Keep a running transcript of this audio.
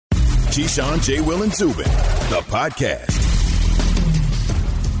Keyshawn, J. Will, and Zubin, the podcast.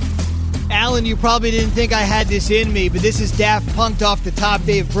 Alan, you probably didn't think I had this in me, but this is Daft Punk'd off the top.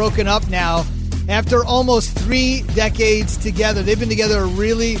 They have broken up now after almost 3 decades together. They've been together a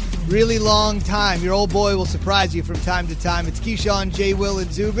really, really long time. Your old boy will surprise you from time to time. It's Keyshawn, J. Will,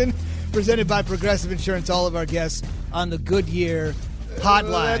 and Zubin, presented by Progressive Insurance. All of our guests on the Goodyear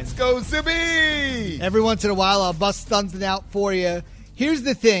hotline. Let's go, Zuby! Every once in a while, I'll bust something out for you. Here's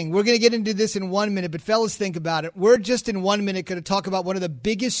the thing. We're going to get into this in 1 minute, but fellas, think about it. We're just in 1 minute going to talk about one of the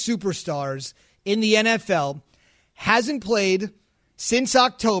biggest superstars in the NFL. Hasn't played since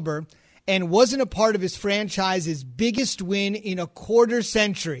October and wasn't a part of his franchise's biggest win in a quarter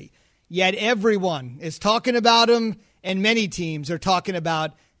century. Yet everyone is talking about him, and many teams are talking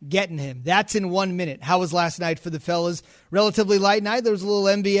about getting him. That's in 1 minute. How was last night for the fellas? Relatively light night. There was a little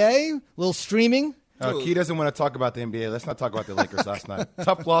NBA, a little streaming. Key doesn't want to talk about the NBA. Let's not talk about the Lakers last night.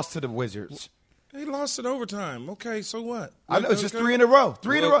 Tough loss to the Wizards. They lost in overtime. Okay, so what? I know, it's just 3 in a row.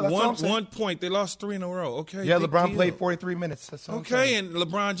 3 in a row. That's what I'm saying. 1 point. They lost 3 in a row. Okay. Yeah, LeBron played 43 minutes. That's all okay, and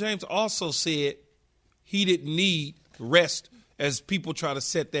LeBron James also said he didn't need rest as people try to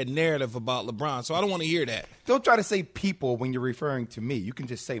set that narrative about LeBron. So I don't want to hear that. Don't try to say people when you're referring to me. You can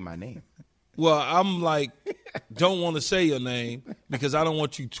just say my name. Well, I'm like, don't want to say your name because I don't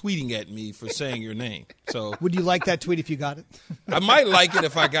want you tweeting at me for saying your name. So would you like that tweet if you got it? I might like it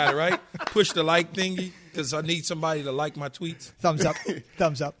if I got it right. Push the like thingy because I need somebody to like my tweets. Thumbs up.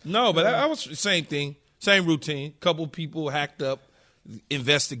 Thumbs up. No, but I was same thing, same routine. Couple people hacked up,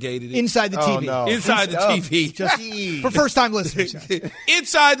 investigated it. Inside the TV. Oh, no. Inside the TV. Just for first-time listeners.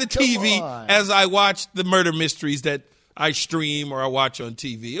 Inside the TV as I watched the murder mysteries that I stream or I watch on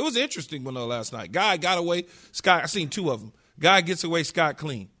TV. It was an interesting one, though, last night. Guy got away. Scott, I seen 2 of them. Guy gets away scot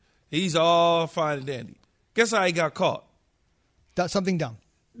clean. He's all fine and dandy. Guess how he got caught? Something dumb.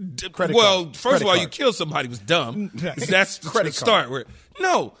 First of all, you killed somebody was dumb. That's the start.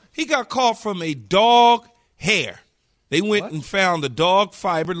 No, he got caught from a dog hair. They went and found the dog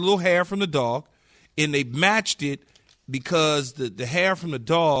fiber, the little hair from the dog, and they matched it because the hair from the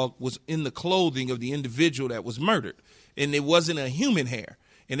dog was in the clothing of the individual that was murdered. And it wasn't a human hair.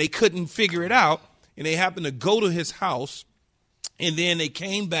 And they couldn't figure it out. And they happened to go to his house. And then they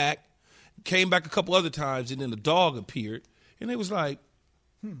came back a couple other times. And then the dog appeared. And they was like,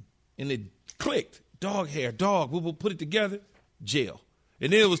 And it clicked. Dog hair, dog. We'll put it together. Jail.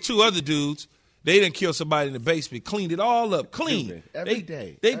 And then there was 2 other dudes. They didn't kill somebody in the basement. Cleaned it all up. Clean. Every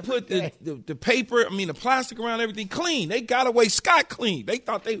day. They put the paper, the plastic around everything clean. They got away scot clean. They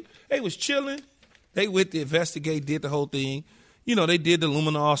thought they was chilling. They went to investigate, did the whole thing. They did the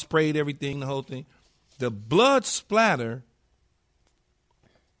luminol, sprayed everything, the whole thing. The blood splatter,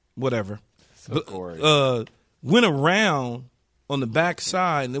 whatever, went around on the back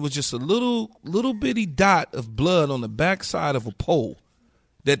side, and there was just a little bitty dot of blood on the back side of a pole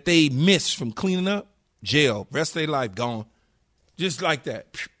that they missed from cleaning up. Jail. Rest of their life gone. Just like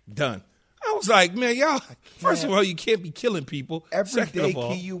that. Done. I was like, man, y'all, first of all, you can't be killing people. Every day,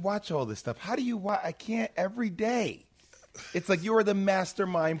 Key, you watch all this stuff. How do you watch? I can't every day. It's like you are the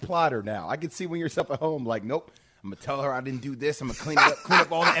mastermind plotter now. I can see when you're yourself at home, like, nope, I'm going to tell her I didn't do this. I'm going to clean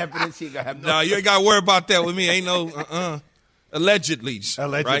up all the evidence. You ain't got to worry about that with me. Ain't no, allegedly.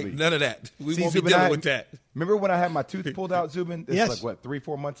 Right? None of that. We won't be dealing with that. Remember when I had my tooth pulled out, Zubin? This Yes. was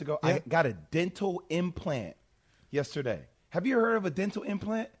 3-4 months ago? Yeah. I got a dental implant yesterday. Have you heard of a dental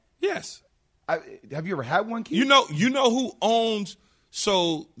implant? Yes. Have you ever had one, Keith? You know who owns,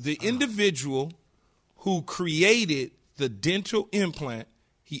 so the individual who created the dental implant,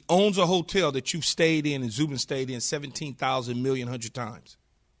 he owns a hotel that you stayed in and Zubin stayed in 17,000 million hundred times.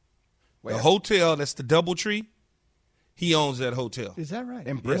 Where? The hotel, that's the DoubleTree, he owns that hotel. Is that right?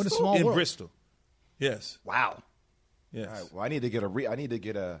 In Bristol? What a small in world. Bristol. Yes. Wow. Yes. All right, well, I need to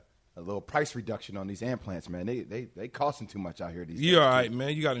get a little price reduction on these implants, man. They costing too much out here these days. You all right,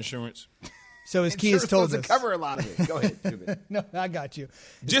 man. You got insurance. So as Key has told us. Insurance doesn't cover a lot of it. Go ahead, Zubin. No, I got you.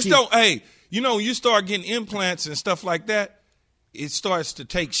 Just don't, when you start getting implants and stuff like that, it starts to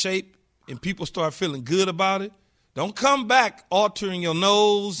take shape and people start feeling good about it. Don't come back altering your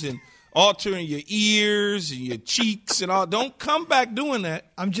nose and altering your ears and your cheeks and all. Don't come back doing that.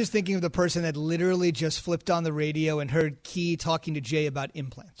 I'm just thinking of the person that literally just flipped on the radio and heard Key talking to Jay about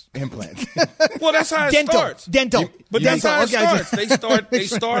implants. Well, that's how it starts. Dental. But that's how it starts. They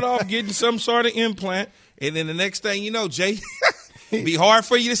start off getting some sort of implant, and then the next thing you know, Jay, it'd be hard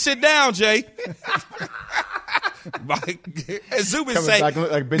for you to sit down, Jay. As Zubin say,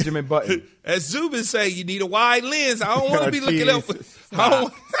 like Benjamin Button. As Zubin say, you need a wide lens. I don't want to be looking up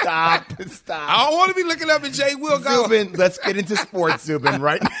Stop. I don't want to be looking up at Jay Will. Zubin, let's get into sports, Zubin,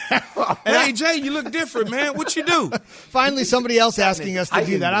 right now. Hey, Jay, you look different, man. What you do? Finally, somebody else asking us to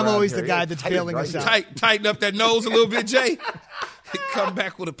do that. I'm always the guy that's bailing us out. Tighten up that nose a little bit, Jay. Come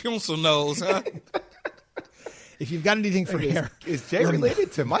back with a pencil nose, huh? If you've got anything for hair. Is Jay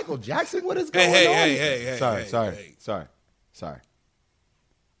related to Michael Jackson? What is going on? Hey. Sorry.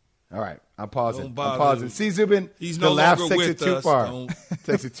 All right. I'm pausing. Don't bother. See, Zubin, He's the no laugh longer takes with it too us. far.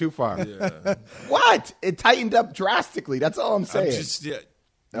 Takes it too far. Yeah. What? It tightened up drastically. That's all I'm saying.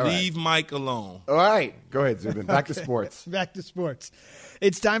 Leave Mike alone. All right. Go ahead, Zubin. Back to sports. Back to sports.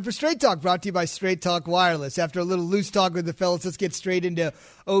 It's time for Straight Talk, brought to you by Straight Talk Wireless. After a little loose talk with the fellas, let's get straight into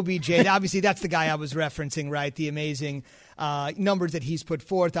OBJ. And obviously, that's the guy I was referencing, right? The amazing numbers that he's put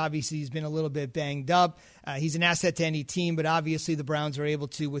forth. Obviously, he's been a little bit banged up. He's an asset to any team, but obviously the Browns are able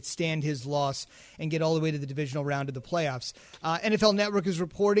to withstand his loss and get all the way to the divisional round of the playoffs. NFL Network is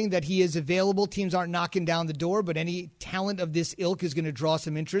reporting that he is available. Teams aren't knocking down the door, but any talent of this ilk is going to draw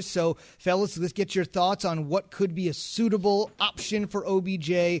some interest. So, fellas, let's get your thoughts on what could be a suitable option for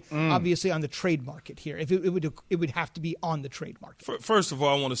OBJ, obviously on the trade market here. If it would have to be on the trade market. First of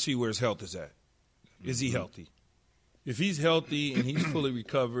all, I want to see where his health is at. Is he healthy? If he's healthy and he's fully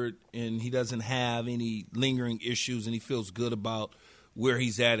recovered and he doesn't have any lingering issues and he feels good about where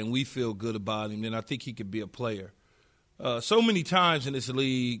he's at and we feel good about him, then I think he could be a player. So many times in this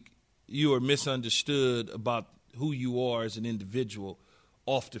league, you are misunderstood about who you are as an individual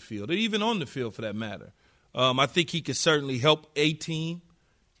off the field, or even on the field for that matter. I think he could certainly help a team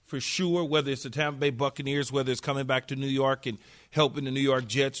for sure, whether it's the Tampa Bay Buccaneers, whether it's coming back to New York and helping the New York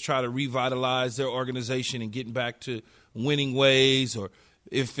Jets try to revitalize their organization and getting back to winning ways, or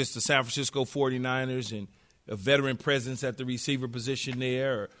if it's the San Francisco 49ers and a veteran presence at the receiver position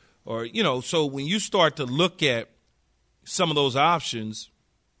there, or so when you start to look at some of those options,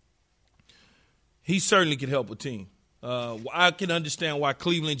 he certainly could help a team. I can understand why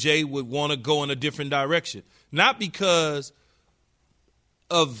Cleveland Jay would want to go in a different direction, not because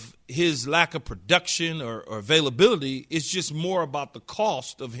of his lack of production or availability. It's just more about the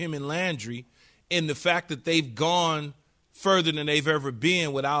cost of him and Landry and the fact that they've gone further than they've ever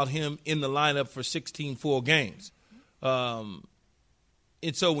been without him in the lineup for 16 full games. And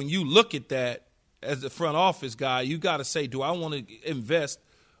so when you look at that as the front office guy, you got to say, do I want to invest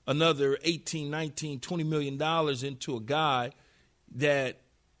another $18, $19, $20 million into a guy that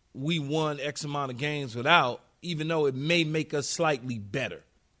we won X amount of games without, even though it may make us slightly better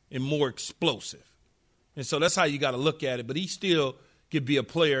and more explosive? And so that's how you got to look at it. But he still could be a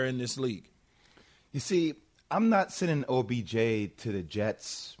player in this league. You see, I'm not sending OBJ to the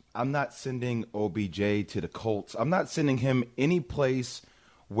Jets. I'm not sending OBJ to the Colts. I'm not sending him any place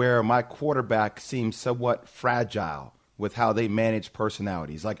where my quarterback seems somewhat fragile with how they manage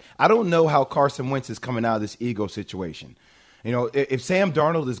personalities. Like, I don't know how Carson Wentz is coming out of this ego situation. If Sam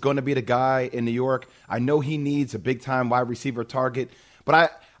Darnold is going to be the guy in New York, I know he needs a big-time wide receiver target.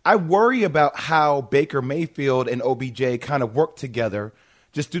 But I worry about how Baker Mayfield and OBJ kind of work together,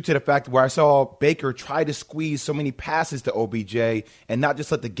 just due to the fact where I saw Baker try to squeeze so many passes to OBJ and not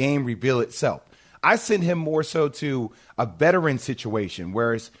just let the game reveal itself. I send him more so to a veteran situation,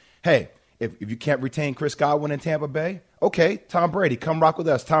 whereas, hey, if you can't retain Chris Godwin in Tampa Bay, okay, Tom Brady, come rock with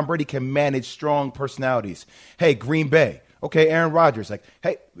us. Tom Brady can manage strong personalities. Hey, Green Bay. Okay, Aaron Rodgers, like,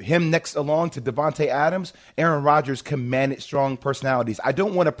 hey, him next along to Devontae Adams, Aaron Rodgers can manage strong personalities. I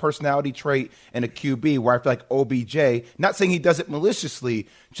don't want a personality trait in a QB where I feel like OBJ, not saying he does it maliciously,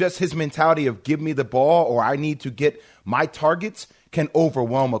 just his mentality of give me the ball or I need to get my targets can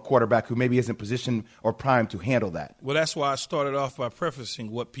overwhelm a quarterback who maybe isn't positioned or primed to handle that. Well, that's why I started off by prefacing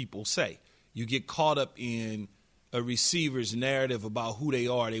what people say. You get caught up in a receiver's narrative about who they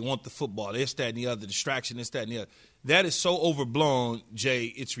are. They want the football, this, that, and the other, distraction, this, that, and the other. That is so overblown, Jay,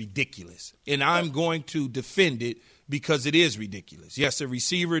 it's ridiculous. And I'm going to defend it because it is ridiculous. Yes, a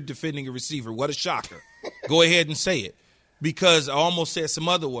receiver defending a receiver. What a shocker. Go ahead and say it. Because I almost said some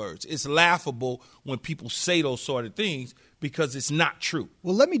other words. It's laughable when people say those sort of things because it's not true.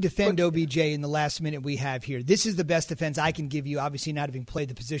 Well, let me defend OBJ in the last minute we have here. This is the best defense I can give you, obviously not having played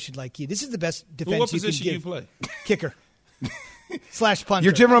the position like you. This is the best defense what you can position give. you play? Kicker. / punter.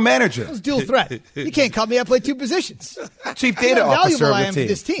 Your general manager. It's dual threat. You can't cut me. I play two positions. Chief data officer valuable of I the am team. for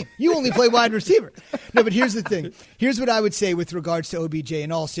this team. You only play wide receiver. No, but here's the thing. Here's what I would say with regards to OBJ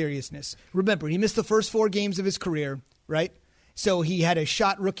in all seriousness. Remember, he missed the first 4 games of his career, right? So he had a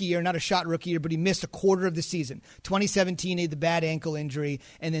shot rookie year, not a shot rookie year, but he missed a quarter of the season. 2017, he had the bad ankle injury,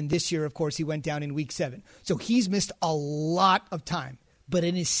 and then this year, of course, he went down in week 7. So he's missed a lot of time. But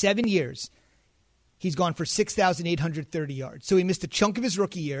in his 7 years, he's gone for 6,830 yards. So he missed a chunk of his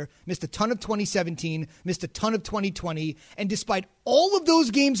rookie year, missed a ton of 2017, missed a ton of 2020, and despite all of those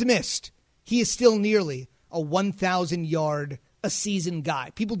games missed, he is still nearly a 1,000-yard a season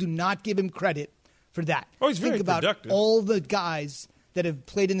guy. People do not give him credit for that. Oh, he's Think very about productive. all the guys that have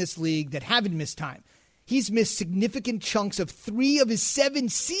played in this league that haven't missed time. He's missed significant chunks of 3 of his 7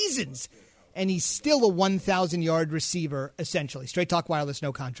 seasons, and he's still a 1,000-yard receiver, essentially. Straight Talk Wireless,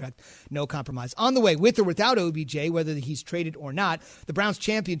 no contract, no compromise. On the way, with or without OBJ, whether he's traded or not, the Browns'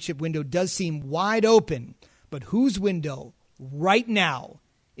 championship window does seem wide open. But whose window right now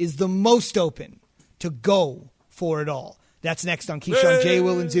is the most open to go for it all? That's next on Keyshawn, J.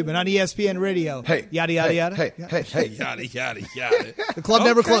 Will, and Zubin on ESPN Radio. Hey. Yada, yada, yada. Hey. Yada, yada, yada. The club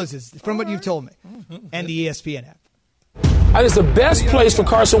never closes, from what you've told me. And the ESPN app. That is the best place for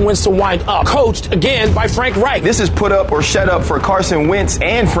Carson Wentz to wind up. Coached, again, by Frank Reich. This is put up or shut up for Carson Wentz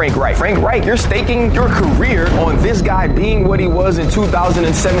and Frank Reich. Frank Reich, you're staking your career on this guy being what he was in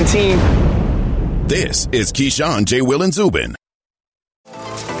 2017. This is Keyshawn, J. Will, and Zubin.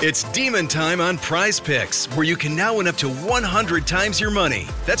 It's Demon Time on Prize Picks, where you can now win up to 100 times your money.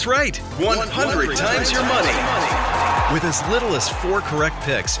 That's right, 100 times your money. With as little as 4 correct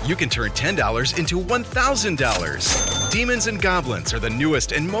picks, you can turn $10 into $1,000. Demons and Goblins are the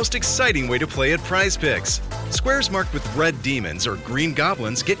newest and most exciting way to play at Prize Picks. Squares marked with red demons or green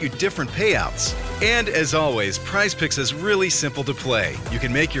goblins get you different payouts. And as always, Prize Picks is really simple to play. You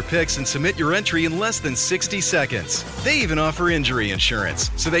can make your picks and submit your entry in less than 60 seconds. They even offer injury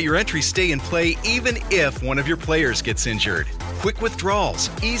insurance, so that your entries stay in play even if one of your players gets injured. Quick withdrawals,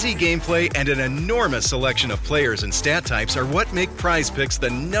 easy gameplay, and an enormous selection of players and stat types are what make Prize Picks the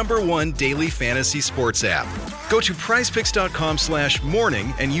 #1 daily fantasy sports app. Go to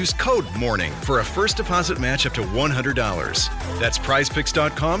prizepicks.com/morning and use code MORNING for a first deposit match up to $100. That's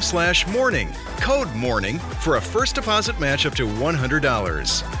prizepicks.com/morning. Code MORNING for a first deposit match up to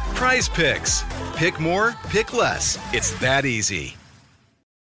 $100. Prize Picks. Pick more, pick less. It's that easy.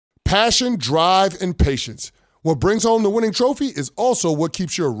 Passion, drive, and patience. What brings home the winning trophy is also what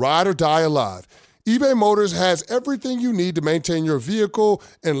keeps your ride or die alive. eBay Motors has everything you need to maintain your vehicle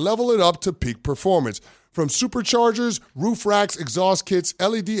and level it up to peak performance. From superchargers, roof racks, exhaust kits,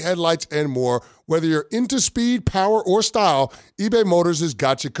 LED headlights, and more, whether you're into speed, power, or style, eBay Motors has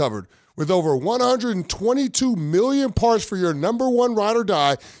got you covered. With over 122 million parts for your #1 ride or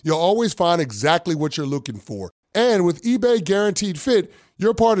die, you'll always find exactly what you're looking for. And with eBay Guaranteed Fit,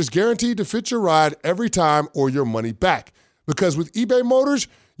 your part is guaranteed to fit your ride every time or your money back. Because with eBay Motors,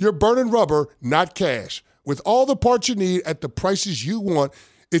 you're burning rubber, not cash. With all the parts you need at the prices you want,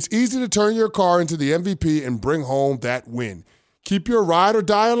 it's easy to turn your car into the MVP and bring home that win. Keep your ride or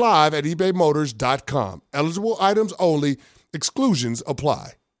die alive at ebaymotors.com. Eligible items only. Exclusions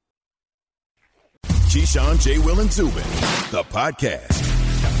apply. Keyshawn, J. Will, and Zubin, the podcast.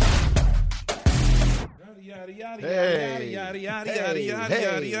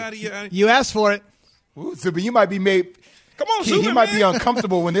 You asked for it. Ooh, Zubin, you might be made. Come on, Zubin, He might be man.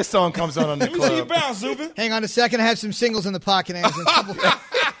 uncomfortable when this song comes on the Let me see you club. bounce, Zubin. Hang on a second. I have some singles in the pocket.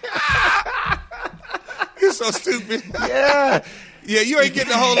 You're so stupid. Yeah. Yeah, you ain't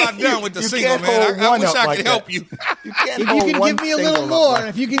getting a whole lot down with the You single, can't man. hold I one wish up I like could that. help you. You can't If you hold can one give me a single little up more, like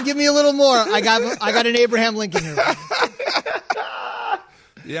if you can give me a little more, I got an Abraham Lincoln here.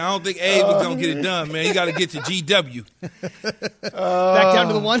 Yeah, I don't think Abe was going to get it done, man. You got to get to GW. Back down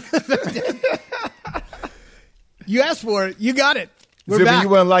to the one. You asked for it. You got it. We're Zubin, back. you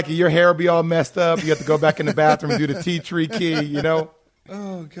wouldn't like it. Your hair will be all messed up. You have to go back in the bathroom and do the tea tree key, you know?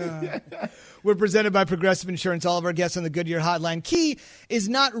 Oh, God. We're presented by Progressive Insurance. All of our guests on the Goodyear Hotline. Key is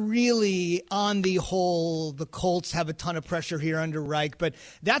not really on the whole, the Colts have a ton of pressure here under Reich, but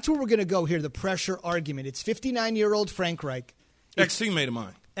that's where we're going to go here, the pressure argument. It's 59-year-old Frank Reich. Ex-teammate of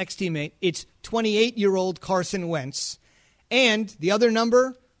mine. Ex-teammate. It's 28-year-old Carson Wentz. And the other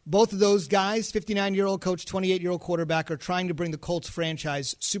number, both of those guys, 59-year-old coach, 28-year-old quarterback, are trying to bring the Colts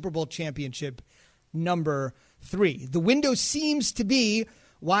franchise Super Bowl championship number 3. The window seems to be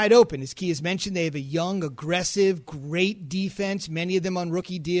wide open. As Key has mentioned, they have a young, aggressive, great defense, many of them on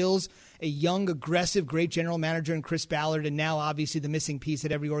rookie deals, a young, aggressive, great general manager in Chris Ballard, and now obviously the missing piece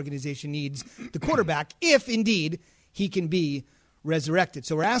that every organization needs, the quarterback, if indeed he can be resurrected.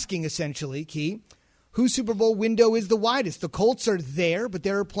 So we're asking essentially, Key, whose Super Bowl window is the widest? The Colts are there, but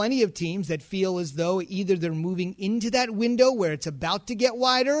there are plenty of teams that feel as though either they're moving into that window where it's about to get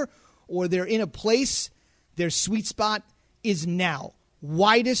wider, or they're in a place their sweet spot is now.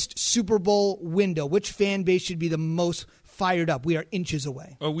 Widest Super Bowl window. Which fan base should be the most fired up. We are inches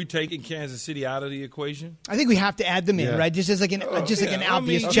away. Are we taking Kansas City out of the equation? I think we have to add them in, right? Just as like an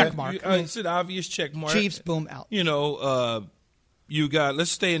obvious check mark. It's an obvious check mark. Chiefs, boom, out. You got, let's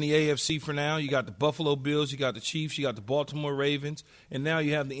stay in the AFC for now. You got the Buffalo Bills, you got the Chiefs, you got the Baltimore Ravens, and now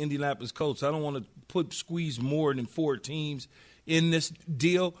you have the Indianapolis Colts. I don't want to squeeze more than 4 teams in this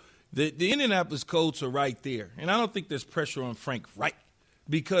deal. The Indianapolis Colts are right there, and I don't think there's pressure on Frank Reich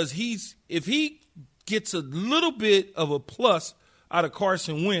because if he gets a little bit of a plus out of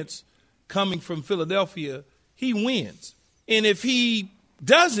Carson Wentz coming from Philadelphia, he wins. And if he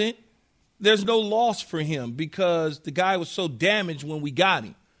doesn't, there's no loss for him because the guy was so damaged when we got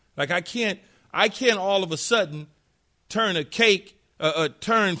him. Like I can't all of a sudden turn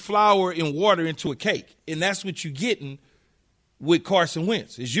turn flour and water into a cake. And that's what you're getting with Carson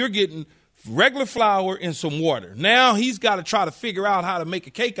Wentz, is you're getting regular flour and some water. Now he's got to try to figure out how to make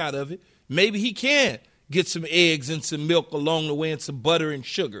a cake out of it. Maybe he can get some eggs and some milk along the way and some butter and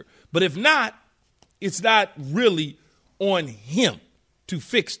sugar. But if not, it's not really on him to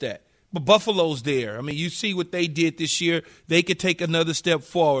fix that. But Buffalo's there. I mean, you see what they did this year. They could take another step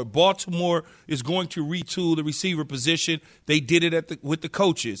forward. Baltimore is going to retool the receiver position. They did it with the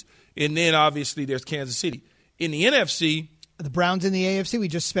coaches. And then, obviously, there's Kansas City. In the NFC – the Browns in the AFC, we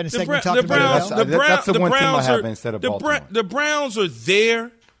just spent a second talking about it. That's the one team I have instead of Baltimore. The Browns are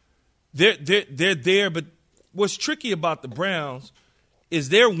there. They're there. But what's tricky about the Browns is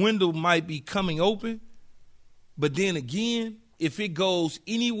their window might be coming open. But then again – if it goes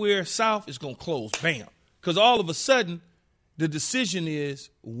anywhere south, it's going to close. Bam. Because all of a sudden, the decision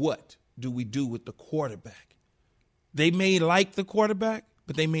is, what do we do with the quarterback? They may like the quarterback,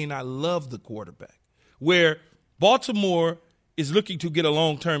 but they may not love the quarterback. Where Baltimore is looking to get a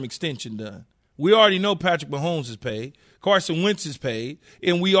long-term extension done. We already know Patrick Mahomes is paid. Carson Wentz is paid.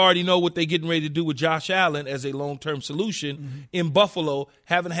 And we already know what they're getting ready to do with Josh Allen as a long-term solution in Buffalo.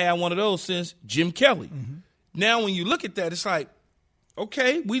 Haven't had one of those since Jim Kelly. Now, when you look at that, it's like,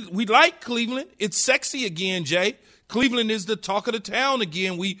 okay, we like Cleveland. It's sexy again, Jay. Cleveland is the talk of the town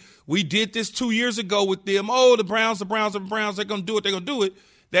again. We did this 2 years ago with them. Oh, the Browns, they're going to do it, they're going to do it.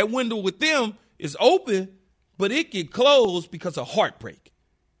 That window with them is open, but it can close because of heartbreak.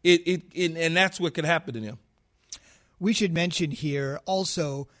 And that's what could happen to them. We should mention here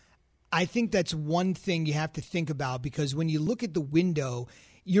also, I think that's one thing you have to think about because when you look at the window –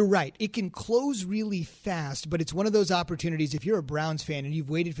 you're right. It can close really fast, but it's one of those opportunities. If you're a Browns fan and you've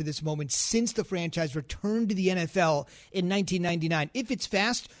waited for this moment since the franchise returned to the NFL in 1999, if it's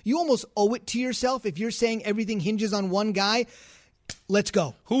fast, you almost owe it to yourself. If you're saying everything hinges on one guy, let's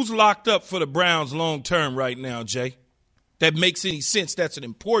go. Who's locked up for the Browns long term right now, Jay? That makes any sense. That's an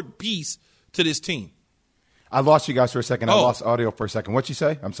important piece to this team. I lost you guys for a second. I lost audio for a second. What'd you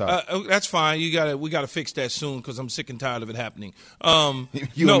say? I'm sorry. That's fine. We gotta fix that soon because I'm sick and tired of it happening.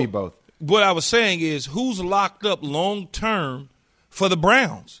 You and me both. What I was saying is, who's locked up long term for the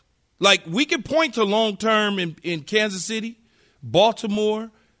Browns? Like we can point to long term in Kansas City, Baltimore,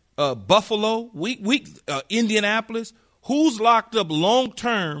 Buffalo, Indianapolis. Who's locked up long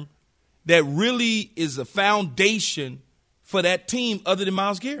term that really is a foundation for that team other than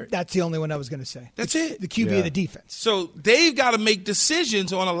Myles Garrett? That's the only one I was going to say. That's it. The QB of the defense. So they've got to make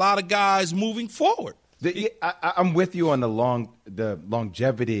decisions on a lot of guys moving forward. I'm with you on the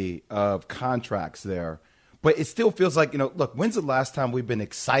longevity of contracts there, but it still feels like, look, when's the last time we've been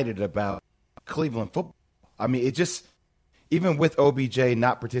excited about Cleveland football? I mean, it just, even with OBJ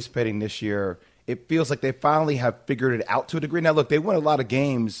not participating this year, it feels like they finally have figured it out to a degree. Now, look, they won a lot of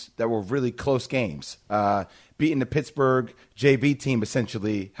games that were really close games. Beating the Pittsburgh JV team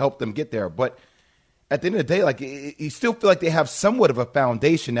essentially helped them get there. But at the end of the day, like you still feel like they have somewhat of a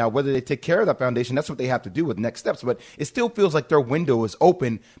foundation now. Whether they take care of that foundation, that's what they have to do with next steps. But it still feels like their window is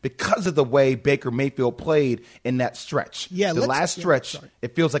open because of the way Baker Mayfield played in that stretch. Yeah, the last stretch,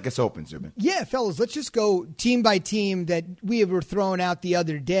 it feels like it's open, Zubin. Yeah, fellas, let's just go team by team that we were throwing out the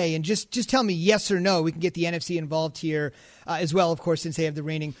other day, and just tell me yes or no. We can get the NFC involved here as well, of course, since they have the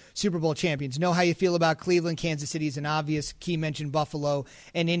reigning Super Bowl champions. Know how you feel about Cleveland. Kansas City is an obvious. Key mentioned Buffalo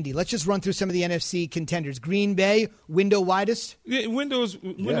and Indy. Let's just run through some of the NFC contenders. Green Bay, window widest? Yeah, windows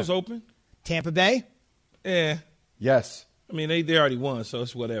open. Tampa Bay? Yeah. Yes. I mean, they already won, so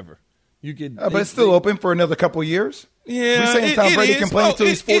it's whatever. You could, but it's still open for another couple of years? Yeah. We're saying Tom Brady can play until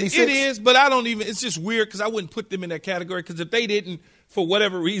he's 46? It is, but I don't even – it's just weird because I wouldn't put them in that category because if they didn't, for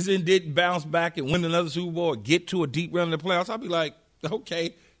whatever reason, didn't bounce back and win another Super Bowl or get to a deep run in the playoffs, I'd be like,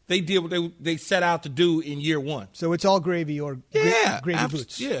 okay, they did what they set out to do in year one. So it's all gravy or gravy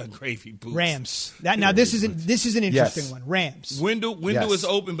boots. Yeah, gravy boots. Rams. This is an interesting one. Rams. Window is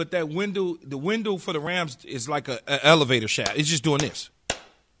open, but the window for the Rams is like an elevator shaft. It's just doing this.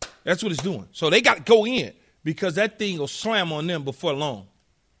 That's what it's doing. So they got to go in because that thing will slam on them before long.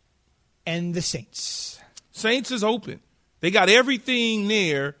 And the Saints. Saints is open. They got everything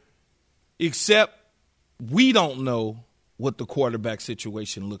there except we don't know what the quarterback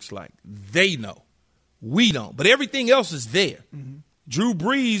situation looks like. They know. We don't. But everything else is there. Mm-hmm. Drew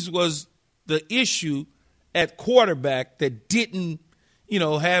Brees was the issue at quarterback that didn't,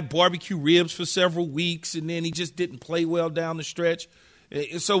 had barbecue ribs for several weeks, and then he just didn't play well down the stretch.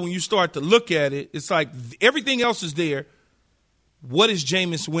 So when you start to look at it, it's like everything else is there. What is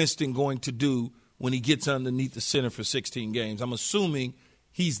Jameis Winston going to do when he gets underneath the center for 16 games? I'm assuming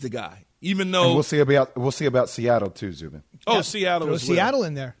he's the guy. Even though and we'll see about Seattle too, Zubin. Oh, yeah. Seattle as well. Seattle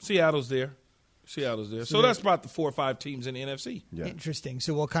in there. Seattle's there. So that's about the 4 or 5 teams in the NFC. Yeah. Interesting.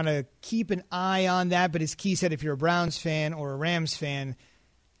 So we'll kind of keep an eye on that. But as Key said, if you're a Browns fan or a Rams fan,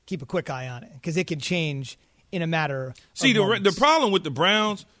 keep a quick eye on it because it can change in a matter of moments. The problem with the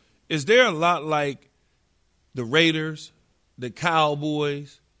Browns is they're a lot like the Raiders, the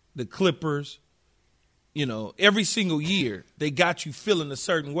Cowboys, the Clippers. Every single year they got you feeling a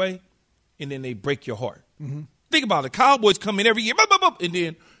certain way, and then they break your heart. Mm-hmm. Think about it. The Cowboys come in every year, and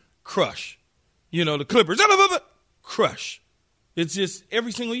then crush. The Clippers, crush. It's just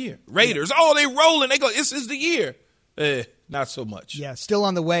every single year. Raiders, they rolling. They go, this is the year. Not so much. Yeah, still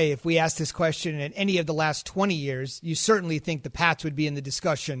on the way. If we asked this question in any of the last 20 years, you certainly think the Pats would be in the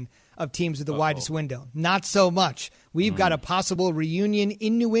discussion of teams with the widest window. Not so much. We've got a possible reunion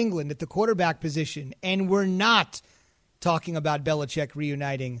in New England at the quarterback position, and we're not talking about Belichick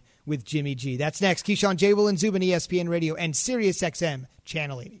reuniting with Jimmy G. That's next. Keyshawn, J. Will, and Zubin, ESPN Radio, and Sirius XM,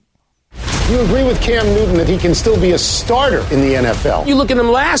 Channel 80. You agree with Cam Newton that he can still be a starter in the NFL? You look at him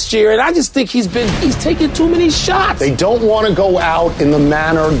last year, and I just think he's taking too many shots. They don't want to go out in the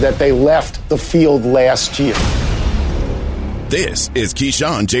manner that they left the field last year. This is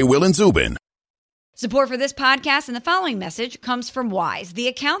Keyshawn, J. Will, and Zubin. Support for this podcast and the following message comes from Wise, the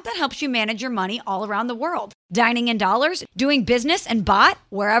account that helps you manage your money all around the world. Dining in dollars, doing business and bot,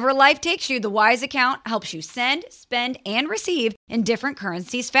 wherever life takes you, the Wise account helps you send, spend, and receive in different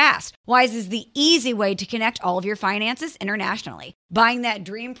currencies fast. Wise is the easy way to connect all of your finances internationally. Buying that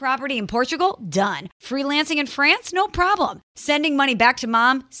dream property in Portugal? Done. Freelancing in France? No problem. Sending money back to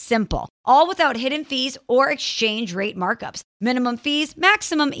mom? Simple. All without hidden fees or exchange rate markups. Minimum fees,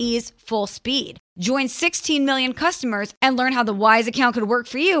 maximum ease, full speed. Join 16 million customers and learn how the Wise account could work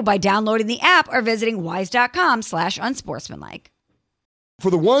for you by downloading the app or visiting wise.com/unsportsmanlike.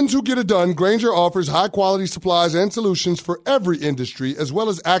 For the ones who get it done, Grainger offers high-quality supplies and solutions for every industry, as well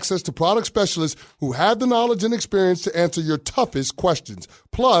as access to product specialists who have the knowledge and experience to answer your toughest questions.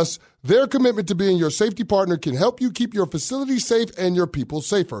 Plus, their commitment to being your safety partner can help you keep your facility safe and your people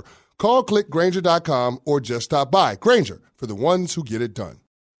safer. Call, click Grainger.com, or just stop by. Grainger, for the ones who get it done.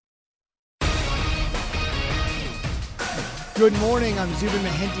 Good morning. I'm Zubin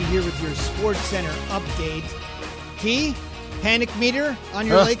Mehenti here with your Sports Center update. Key, panic meter on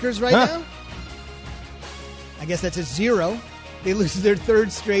your Lakers right now? I guess that's a 0. They lose their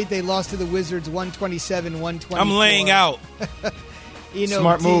third straight. They lost to the Wizards 127-124. I'm laying out.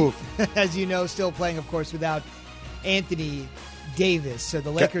 Smart move. As you know, still playing, of course, without Anthony Davis. So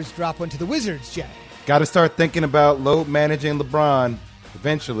the Lakers drop one to the Wizards, Jack. Got to start thinking about load managing LeBron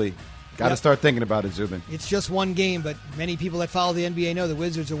eventually. Got to start thinking about it, Zubin. It's just one game, but many people that follow the NBA know the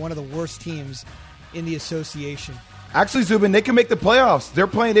Wizards are one of the worst teams in the association. Actually, Zubin, they can make the playoffs.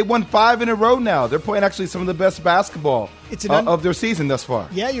 They won 5 in a row now. They're playing actually some of the best basketball of their season thus far.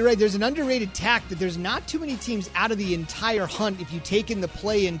 Yeah, you're right. There's an underrated tact that there's not too many teams out of the entire hunt if you take in the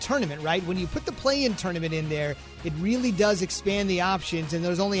play-in tournament, right? When you put the play-in tournament in there, it really does expand the options, and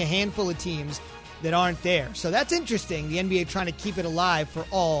there's only a handful of teams that aren't there. So that's interesting, the NBA trying to keep it alive for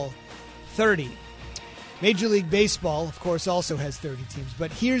all 30. Major League Baseball, of course, also has 30 teams.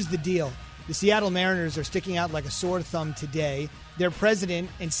 But here's the deal. The Seattle Mariners are sticking out like a sore thumb today. Their president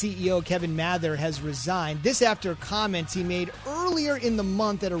and CEO, Kevin Mather, has resigned. This after comments he made earlier in the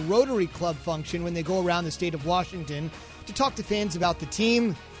month at a Rotary Club function when they go around the state of Washington to talk to fans about the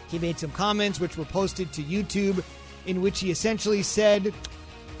team. He made some comments which were posted to YouTube in which he essentially said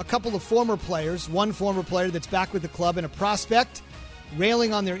a couple of former players, one former player that's back with the club and a prospect,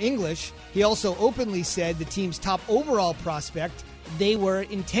 railing on their English. He also openly said the team's top overall prospect, they were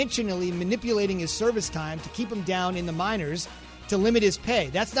intentionally manipulating his service time to keep him down in the minors to limit his pay.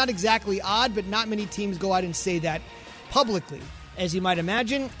 That's not exactly odd, but not many teams go out and say that publicly. As you might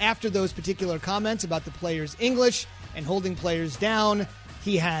imagine, after those particular comments about the players' English and holding players down,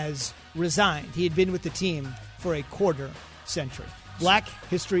 he has resigned. He had been with the team for a quarter century. Black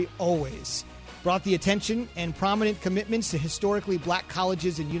history always. Brought the attention and prominent commitments to historically black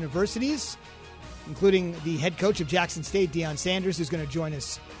colleges and universities, including the head coach of Jackson State, Deion Sanders, who's going to join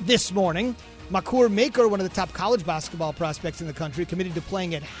us this morning. Makur Maker, one of the top college basketball prospects in the country, committed to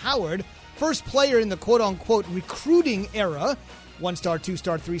playing at Howard. First player in the quote-unquote recruiting era, 1-star,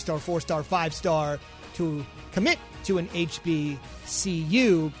 2-star, 3-star, 4-star, 5-star, to commit to an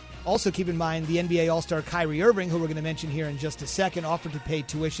HBCU. Also keep in mind the NBA All-Star Kyrie Irving, who we're going to mention here in just a second, offered to pay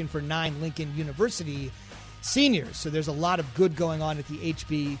tuition for 9 Lincoln University seniors. So there's a lot of good going on at the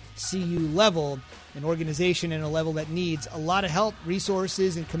HBCU level, an organization and a level that needs a lot of help,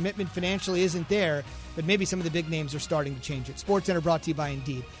 resources, and commitment financially isn't there, but maybe some of the big names are starting to change it. SportsCenter brought to you by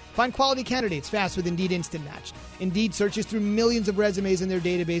Indeed. Find quality candidates fast with Indeed Instant Match. Indeed searches through millions of resumes in their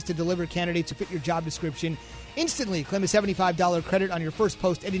database to deliver candidates who fit your job description instantly. Claim a $75 credit on your first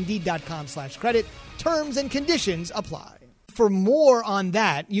post at Indeed.com/credit. Terms and conditions apply. For more on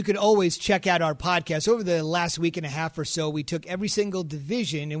that, you could always check out our podcast. Over the last week and a half or so, we took every single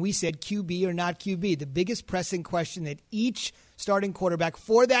division and we said QB or not QB, the biggest pressing question that each starting quarterback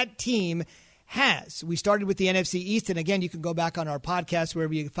for that team has. We started with the NFC East, and again, you can go back on our podcast,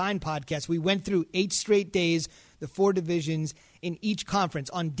 wherever you find podcasts. We went through 8 straight days, the 4 divisions in each conference.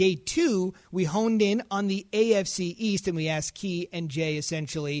 On day 2, we honed in on the AFC East, and we asked Key and Jay,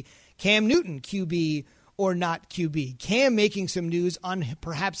 essentially, Cam Newton, QB or not QB. Cam making some news on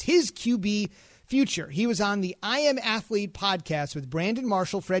perhaps his QB future. He was on the I Am Athlete podcast with Brandon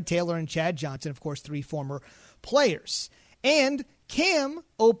Marshall, Fred Taylor, and Chad Johnson, of course, 3 former players. And Cam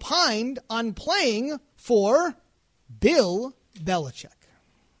opined on playing for Bill Belichick.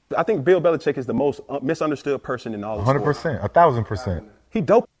 I think Bill Belichick is the most misunderstood person in all of sports. 100%, 1,000%. He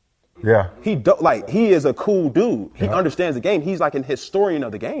dope. Yeah. He is a cool dude. He understands the game. He's like an historian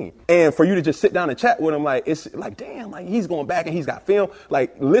of the game. And for you to just sit down and chat with him, like, it's like, damn, like he's going back and he's got film,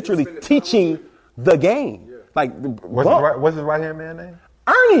 like literally teaching the game. Yeah. Like, what's his right-hand man name?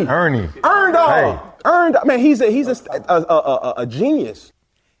 Ernie. Earned. Man, he's a genius.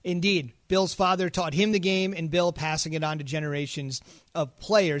 Indeed. Bill's father taught him the game, and Bill passing it on to generations of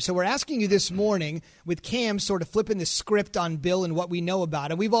players. So we're asking you this morning, with Cam sort of flipping the script on Bill and what we know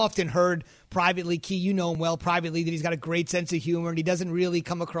about him. We've often heard privately, Key, you know him well privately, that he's got a great sense of humor, and he doesn't really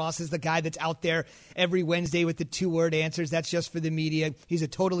come across as the guy that's out there every Wednesday with the 2-word answers. That's just for the media. He's a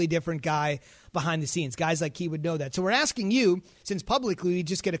totally different guy behind the scenes. Guys like Key would know that. So we're asking you, since publicly we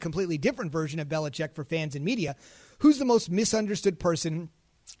just get a completely different version of Belichick for fans and media, who's the most misunderstood person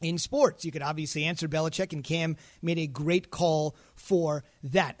in sports? You could obviously answer Belichick, and Cam made a great call for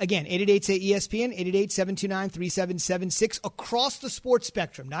that. Again, 888-SAY-ESPN, 888-729-3776, across the sports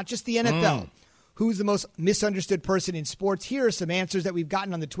spectrum, not just the NFL. Who's the most misunderstood person in sports? Here are some answers that we've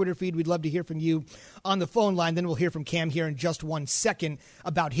gotten on the Twitter feed. We'd love to hear from you on the phone line. Then we'll hear from Cam here in just 1 second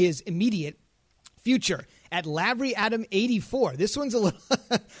about his immediate future. At Lavery Adam 84, this one's a little,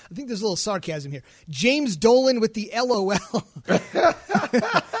 I think there's a little sarcasm here. James Dolan with the LOL.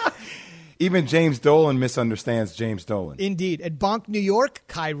 Even James Dolan misunderstands James Dolan. Indeed. At Bonk, New York,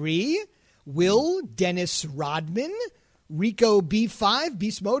 Kyrie, Will, Dennis Rodman, Rico B5,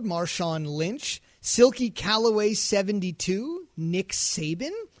 Beast Mode, Marshawn Lynch, Silky Callaway 72, Nick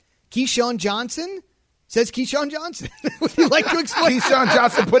Saban, Keyshawn Johnson. Says Keyshawn Johnson. Would you like to explain? Keyshawn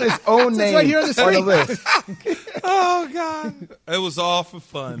Johnson put his own name right here on the list. Oh, God. It was all for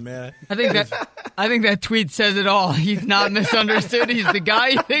fun, man. I think that tweet says it all. He's not misunderstood. He's the guy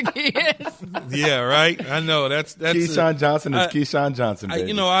you think he is. Yeah, right? I know. That's Keyshawn Johnson is Keyshawn Johnson,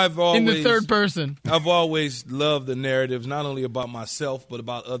 baby. I've always... In the third person. I've always loved the narratives, not only about myself, but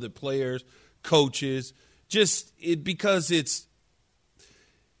about other players, coaches, because it's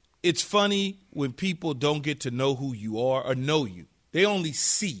funny when people don't get to know who you are or know you. They only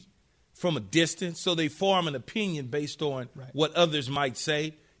see from a distance, so they form an opinion based on what others might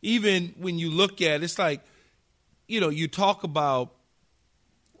say. Even when you look at it, it's like, you talk about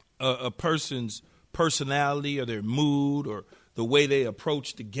a person's personality or their mood or the way they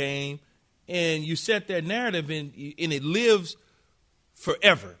approach the game, and you set their narrative and it lives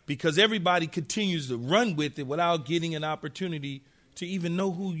forever because everybody continues to run with it without getting an opportunity to even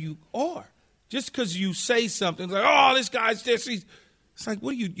know who you are. Just because you say something like, oh, this guy's this. It's like,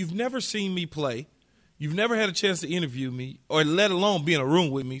 you've never seen me play. You've never had a chance to interview me or let alone be in a room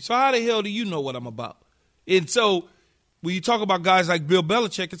with me. So how the hell do you know what I'm about? And so when you talk about guys like Bill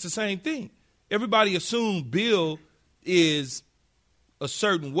Belichick, it's the same thing. Everybody assumes Bill is a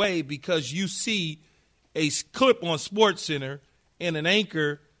certain way because you see a clip on SportsCenter and an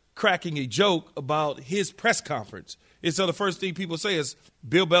anchor cracking a joke about his press conference. And so the first thing people say is,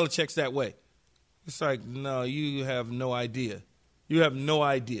 Bill Belichick's that way. It's like, no, you have no idea. You have no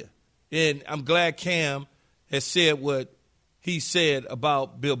idea. And I'm glad Cam has said what he said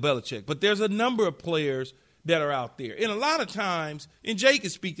about Bill Belichick. But there's a number of players that are out there. And a lot of times, and Jay can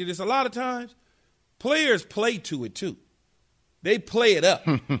speak to this, a lot of times players play to it too. They play it up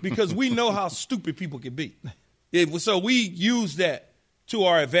because we know how stupid people can be. So we use that to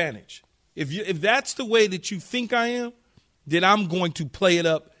our advantage. If that's the way that you think I am, then I'm going to play it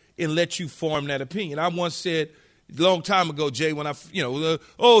up and let you form that opinion. I once said a long time ago, Jay, when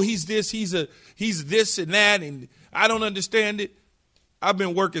he's this, he's this and that, and I don't understand it. I've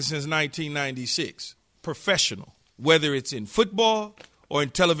been working since 1996, professional, whether it's in football or in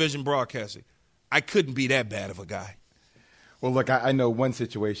television broadcasting. I couldn't be that bad of a guy. Well, look, I know one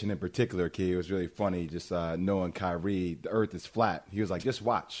situation in particular, Key. It was really funny just knowing Kyrie, the earth is flat. He was like, just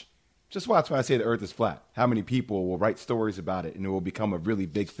watch. Just watch when I say the earth is flat. How many people will write stories about it, and it will become a really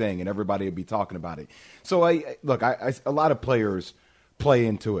big thing, and everybody will be talking about it. So, a lot of players play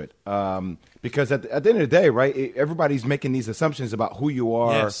into it because at the end of the day, right, everybody's making these assumptions about who you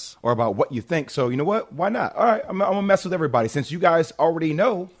are or about what you think. So, you know what? Why not? All right, I'm going to mess with everybody. Since you guys already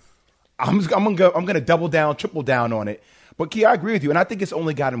know, I'm going to double down, triple down on it. But, Key, I agree with you, and I think it's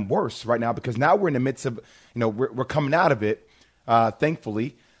only gotten worse right now because now we're in the midst of, we're coming out of it,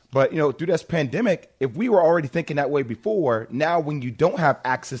 thankfully. But, through this pandemic, if we were already thinking that way before, now when you don't have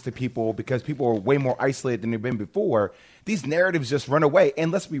access to people because people are way more isolated than they've been before, these narratives just run away.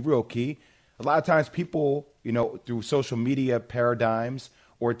 And let's be real, Key. A lot of times people, through social media paradigms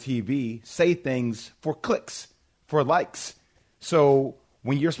or TV, say things for clicks, for likes. So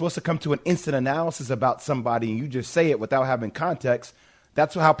when you're supposed to come to an instant analysis about somebody and you just say it without having context,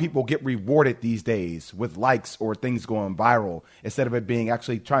 that's how people get rewarded these days with likes or things going viral instead of it being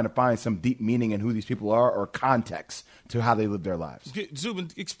actually trying to find some deep meaning in who these people are or context to how they live their lives. Zubin,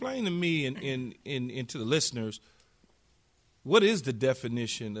 explain to me and to the listeners, what is the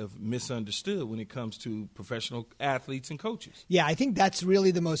definition of misunderstood when it comes to professional athletes and coaches? Yeah, I think that's really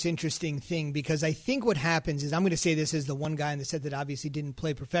the most interesting thing because I think what happens is, I'm going to say this as the one guy in the set that obviously didn't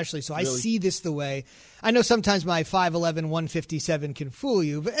play professionally, so really? I see this the way. I know sometimes my 5'11", 157 can fool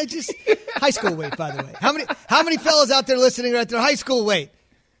you, but it's just high school weight, by the way. How many fellas out there listening are at their high school weight?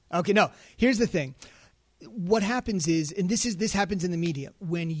 Okay, no. Here's the thing. What happens is, and this happens in the media,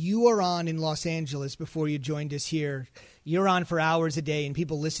 when you are on in Los Angeles before you joined us here, you're on for hours a day and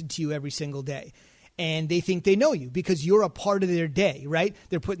people listen to you every single day. And they think they know you because you're a part of their day, right?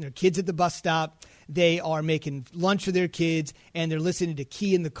 They're putting their kids at the bus stop. They are making lunch for their kids and they're listening to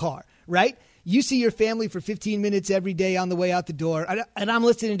Key in the car, right? You see your family for 15 minutes every day on the way out the door, and I'm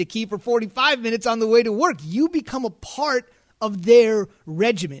listening to Key for 45 minutes on the way to work. You become a part of their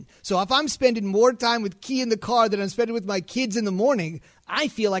regimen. So if I'm spending more time with Key in the car than I'm spending with my kids in the morning, I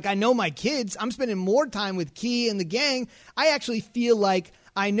feel like I know my kids. I'm spending more time with Key and the gang. I actually feel like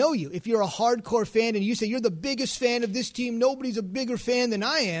I know you. If you're a hardcore fan and you say you're the biggest fan of this team, nobody's a bigger fan than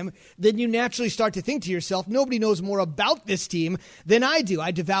I am, then you naturally start to think to yourself, nobody knows more about this team than I do.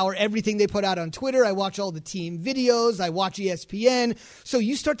 I devour everything they put out on Twitter. I watch all the team videos. I watch ESPN. So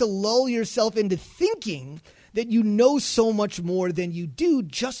you start to lull yourself into thinking that you know so much more than you do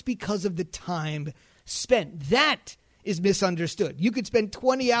just because of the time spent. That is misunderstood. You could spend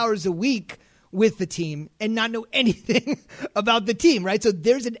 20 hours a week with the team and not know anything about the team, right? So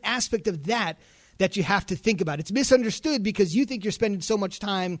there's an aspect of that you have to think about. It's misunderstood because you think you're spending so much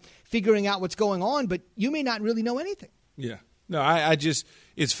time figuring out what's going on, but you may not really know anything. Yeah. No, I just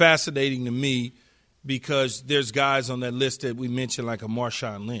 – it's fascinating to me because there's guys on that list that we mentioned like a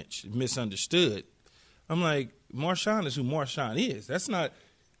Marshawn Lynch, misunderstood. I'm like, Marshawn is who Marshawn is. That's not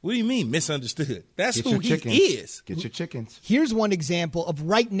 – what do you mean misunderstood? That's who he is. Get your chickens. Here's one example of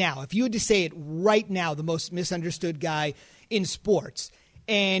right now. If you had to say it right now, the most misunderstood guy in sports.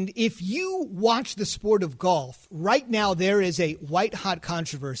 And if you watch the sport of golf, right now there is a white-hot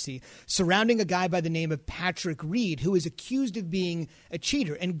controversy surrounding a guy by the name of Patrick Reed, who is accused of being a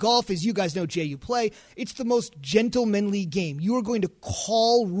cheater. And golf, as you guys know, Jay, you play, it's the most gentlemanly game. You are going to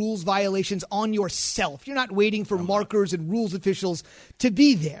call rules violations on yourself. You're not waiting for markers and rules officials to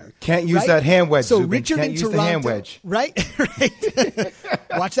be there. Can't use that hand wedge, So Zubin. Richard Can't in use Toronto, the hand wedge. Right?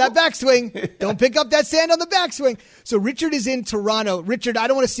 Watch that backswing. Don't pick up that sand on the backswing. So Richard is in Toronto. Richard, I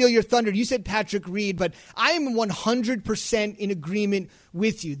don't want to steal your thunder. You said Patrick Reed, but I am 100% in agreement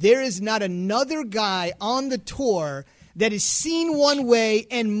with you. There is not another guy on the tour that is seen one way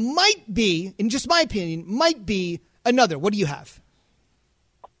and might be, in just my opinion, might be another. What do you have?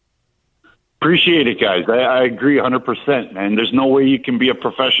 Appreciate it, guys. I agree 100%, man. There's no way you can be a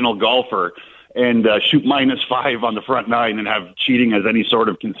professional golfer and shoot -5 on the front nine and have cheating as any sort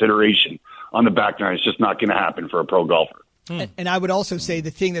of consideration on the back nine. It's just not going to happen for a pro golfer. And I would also say the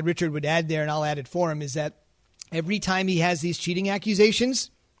thing that Richard would add there, and I'll add it for him, is that every time he has these cheating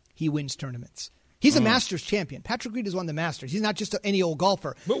accusations, he wins tournaments. He's a Masters champion. Patrick Reed has won the Masters. He's not just any old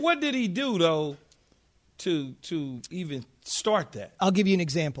golfer. But what did he do, though, to even start that? I'll give you an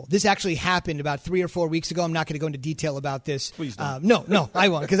example. This actually happened about 3 or 4 weeks ago. I'm not going to go into detail about this. Please don't. No, I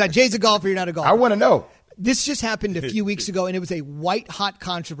won't, because Jay's a golfer. You're not a golfer. I want to know. This just happened a few weeks ago, and it was a white-hot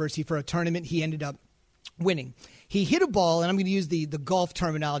controversy for a tournament he ended up winning. He hit a ball, and I'm going to use the golf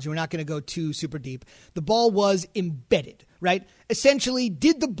terminology. We're not going to go too super deep. The ball was embedded, right? Essentially,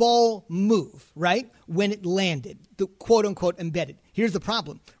 did the ball move, right, when it landed? The quote-unquote embedded. Here's the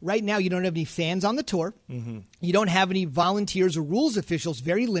problem. Right now, you don't have any fans on the tour. Mm-hmm. You don't have any volunteers or rules officials,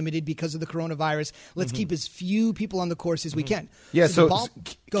 very limited because of the coronavirus. Let's keep as few people on the course as we can. Yeah, so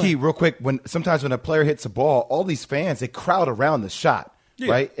Key, ahead. real quick, sometimes when a player hits a ball, all these fans, they crowd around the shot. Yeah.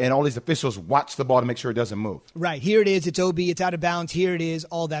 Right? And all these officials watch the ball to make sure it doesn't move. Right. Here it is. It's OB. It's out of bounds. Here it is.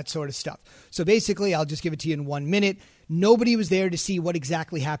 All that sort of stuff. So basically, I'll just give it to you in 1 minute. Nobody was there to see what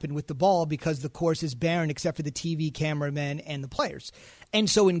exactly happened with the ball because the course is barren except for the TV cameramen and the players. And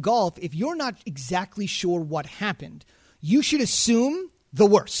so in golf, if you're not exactly sure what happened, you should assume the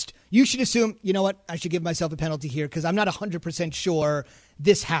worst. You should assume, you know what, I should give myself a penalty here because I'm not 100% sure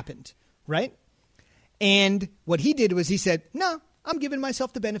this happened. Right? And what he did was he said, no, I'm giving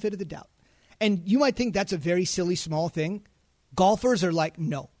myself the benefit of the doubt. And you might think that's a very silly, small thing. Golfers are like,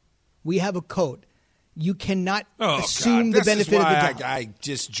 no, we have a code. You cannot assume the benefit of the doubt. I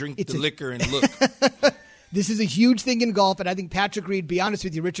just drink the liquor and look. This is a huge thing in golf, and I think Patrick Reed, be honest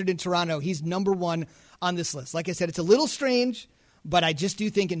with you, Richard in Toronto, he's number one on this list. Like I said, it's a little strange, but I just do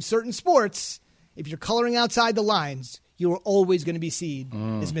think in certain sports, if you're coloring outside the lines, you are always going to be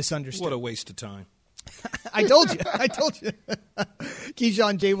seen as misunderstood. What a waste of time. I told you.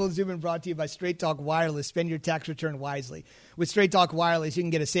 Keyshawn, Williams and Zubin brought to you by Straight Talk Wireless. Spend your tax return wisely. With Straight Talk Wireless, you can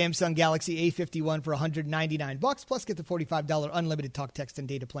get a Samsung Galaxy A51 for $199, plus get the $45 unlimited talk, text, and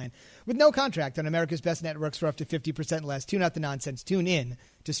data plan with no contract on America's best networks for up to 50% less. Tune out the nonsense. Tune in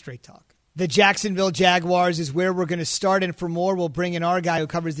to Straight Talk. The Jacksonville Jaguars is where we're going to start, and for more, we'll bring in our guy who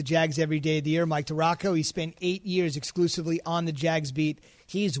covers the Jags every day of the year, Mike DiRocco. He spent 8 years exclusively on the Jags beat.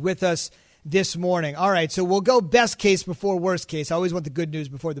 He's with us this morning. All right, so we'll go best case before worst case. I always want the good news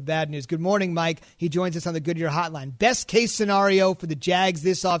before the bad news. Good morning, Mike. He joins us on the Goodyear Hotline. Best case scenario for the Jags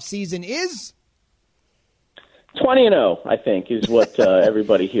this offseason is? 20-0, I think, is what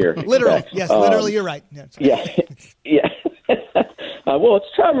everybody here Literally, expects. yes, literally, you're right. Yeah. Well, it's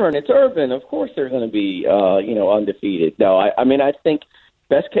Trevor and it's Urban. Of course they're going to be, undefeated. No, I mean, I think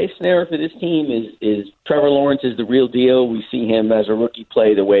best case scenario for this team is Trevor Lawrence is the real deal. We see him as a rookie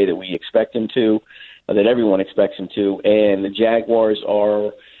play the way that we expect him to, that everyone expects him to. And the Jaguars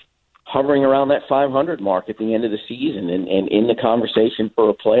are hovering around that 500 mark at the end of the season and in the conversation for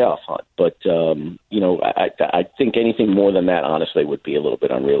a playoff hunt. But, I think anything more than that, honestly, would be a little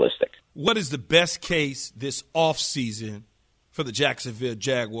bit unrealistic. What is the best case this offseason for the Jacksonville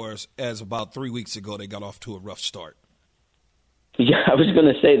Jaguars as about 3 weeks ago they got off to a rough start? Yeah, I was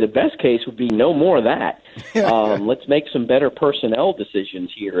going to say the best case would be no more of that. Let's make some better personnel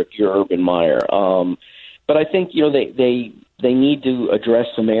decisions here if you're Urban Meyer. But I think, they need to address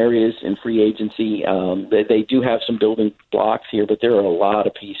some areas in free agency. They do have some building blocks here, but there are a lot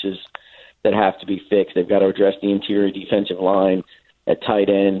of pieces that have to be fixed. They've got to address the interior defensive line at tight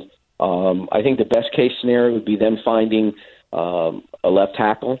end. I think the best case scenario would be them finding a left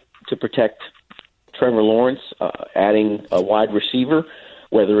tackle to protect Trevor Lawrence, adding a wide receiver,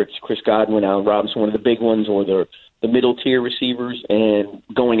 whether it's Chris Godwin, Allen Robinson, one of the big ones, or the middle-tier receivers, and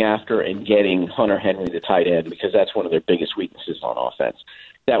going after and getting Hunter Henry, the tight end, because that's one of their biggest weaknesses on offense.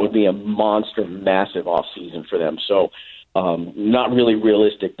 That would be a monster, massive offseason for them. So not really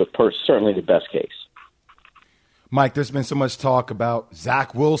realistic, but certainly the best case. Mike, there's been so much talk about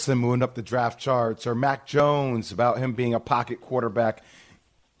Zach Wilson moving up the draft charts or Mac Jones, about him being a pocket quarterback.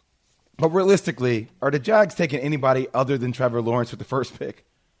 But realistically, are the Jags taking anybody other than Trevor Lawrence with the first pick?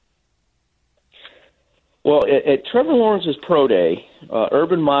 Well, at Trevor Lawrence's pro day,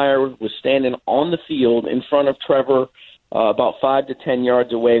 Urban Meyer was standing on the field in front of Trevor about 5 to 10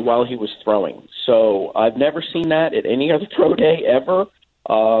 yards away while he was throwing. So I've never seen that at any other pro day ever.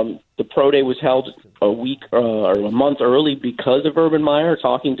 The pro day was held a week or a month early because of Urban Meyer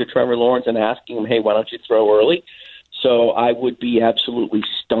talking to Trevor Lawrence and asking him, hey, why don't you throw early? So I would be absolutely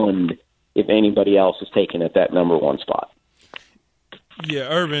stunned if anybody else is taken at that number one spot. Yeah,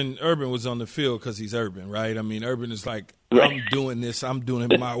 Urban was on the field because he's Urban, right? I mean, Urban is like, I'm doing this, I'm doing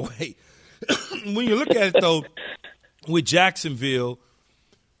it my way. When you look at it, though, with Jacksonville,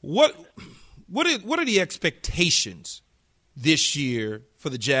 what are the expectations this year for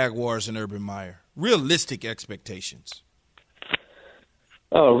the Jaguars and Urban Meyer? Realistic expectations.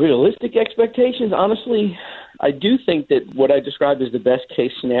 Oh, realistic expectations? Honestly, I do think that what I described as the best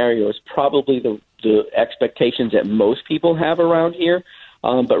case scenario is probably the expectations that most people have around here.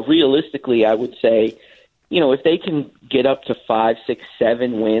 But realistically, I would say, if they can get up to 5, 6,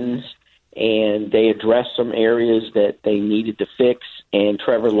 7 wins and they address some areas that they needed to fix, and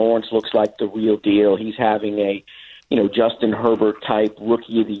Trevor Lawrence looks like the real deal. He's having a, Justin Herbert type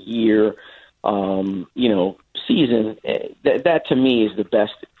rookie of the year, season. That to me is the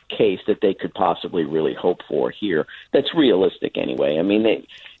best case that they could possibly really hope for here. That's realistic anyway. I mean,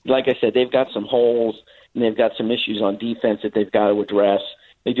 like I said, they've got some holes and they've got some issues on defense that they've got to address.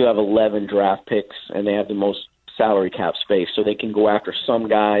 They do have 11 draft picks and they have the most salary cap space, so they can go after some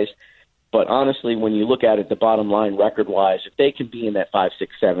guys. But honestly, when you look at it, the bottom line record-wise, if they can be in that 5,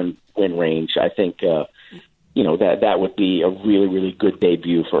 6, 7 win range, I think that would be a really, really good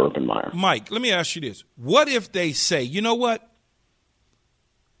debut for Urban Meyer. Mike, let me ask you this. What if they say, you know what?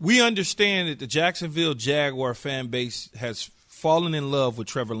 We understand that the Jacksonville Jaguar fan base has fallen in love with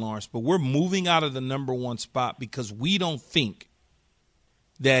Trevor Lawrence, but we're moving out of the number one spot because we don't think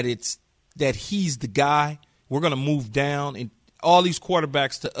that he's the guy. We're going to move down, and all these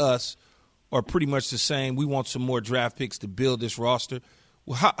quarterbacks to us are pretty much the same. We want some more draft picks to build this roster.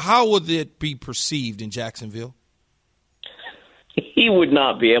 How would it be perceived in Jacksonville? He would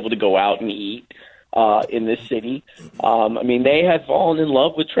not be able to go out and eat in this city. They have fallen in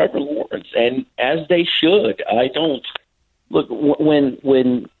love with Trevor Lawrence, and as they should. Look,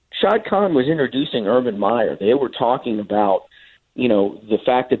 when Shad Khan was introducing Urban Meyer, they were talking about, the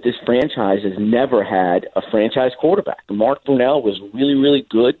fact that this franchise has never had a franchise quarterback. Mark Brunell was really, really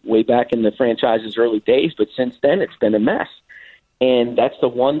good way back in the franchise's early days, but since then it's been a mess. And that's the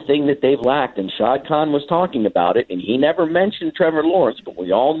one thing that they've lacked, and Shad Khan was talking about it, and he never mentioned Trevor Lawrence, but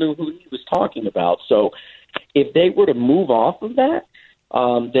we all knew who he was talking about. So if they were to move off of that,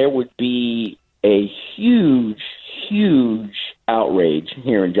 there would be a huge, huge outrage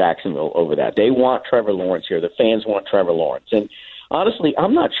here in Jacksonville over that. They want Trevor Lawrence here. The fans want Trevor Lawrence. And honestly,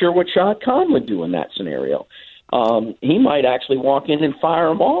 I'm not sure what Shad Khan would do in that scenario. He might actually walk in and fire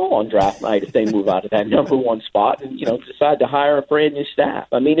them all on draft night if they move out of that number one spot and, decide to hire a brand new staff.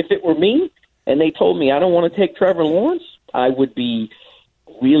 If it were me and they told me I don't want to take Trevor Lawrence, I would be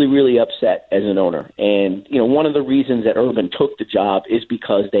really, really upset as an owner. And, one of the reasons that Urban took the job is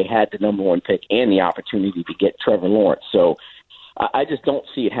because they had the number one pick and the opportunity to get Trevor Lawrence. So I just don't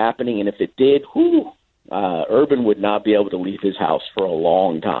see it happening. And if it did, Urban would not be able to leave his house for a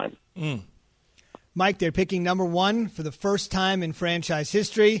long time. Mike, they're picking number one for the first time in franchise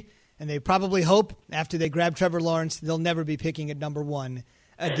history, and they probably hope after they grab Trevor Lawrence, they'll never be picking at number one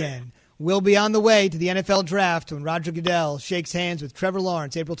again. We'll be on the way to the NFL draft when Roger Goodell shakes hands with Trevor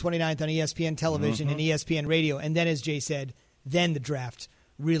Lawrence April 29th on ESPN television and ESPN radio. And then, as Jay said, then the draft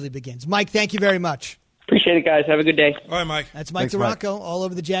really begins. Mike, thank you very much. Appreciate it, guys. Have a good day. All right, Mike. That's Mike DiRocco, all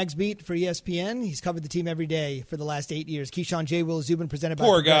over the Jags beat for ESPN. He's covered the team every day for the last 8 years. Keyshawn J. Will Zubin, presented by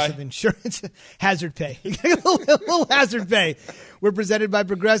Progressive Insurance. Hazard pay. a little hazard pay. We're presented by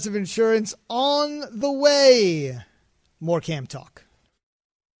Progressive Insurance. On the way. More Cam Talk.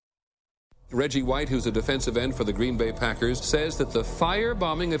 Reggie White, who's a defensive end for the Green Bay Packers, says that the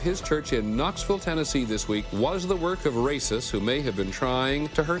firebombing of his church in Knoxville, Tennessee this week was the work of racists who may have been trying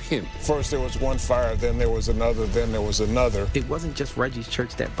to hurt him. First there was one fire, then there was another, then there was another. It wasn't just Reggie's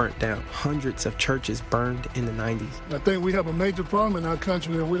church that burnt down. Hundreds of churches burned in the 90s. I think we have a major problem in our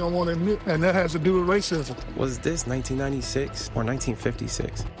country that we don't want to admit, and that has to do with racism. Was this 1996 or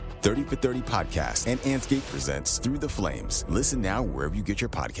 1956? 30 for 30 podcast and Anscape presents Through the Flames. Listen now wherever you get your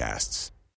podcasts.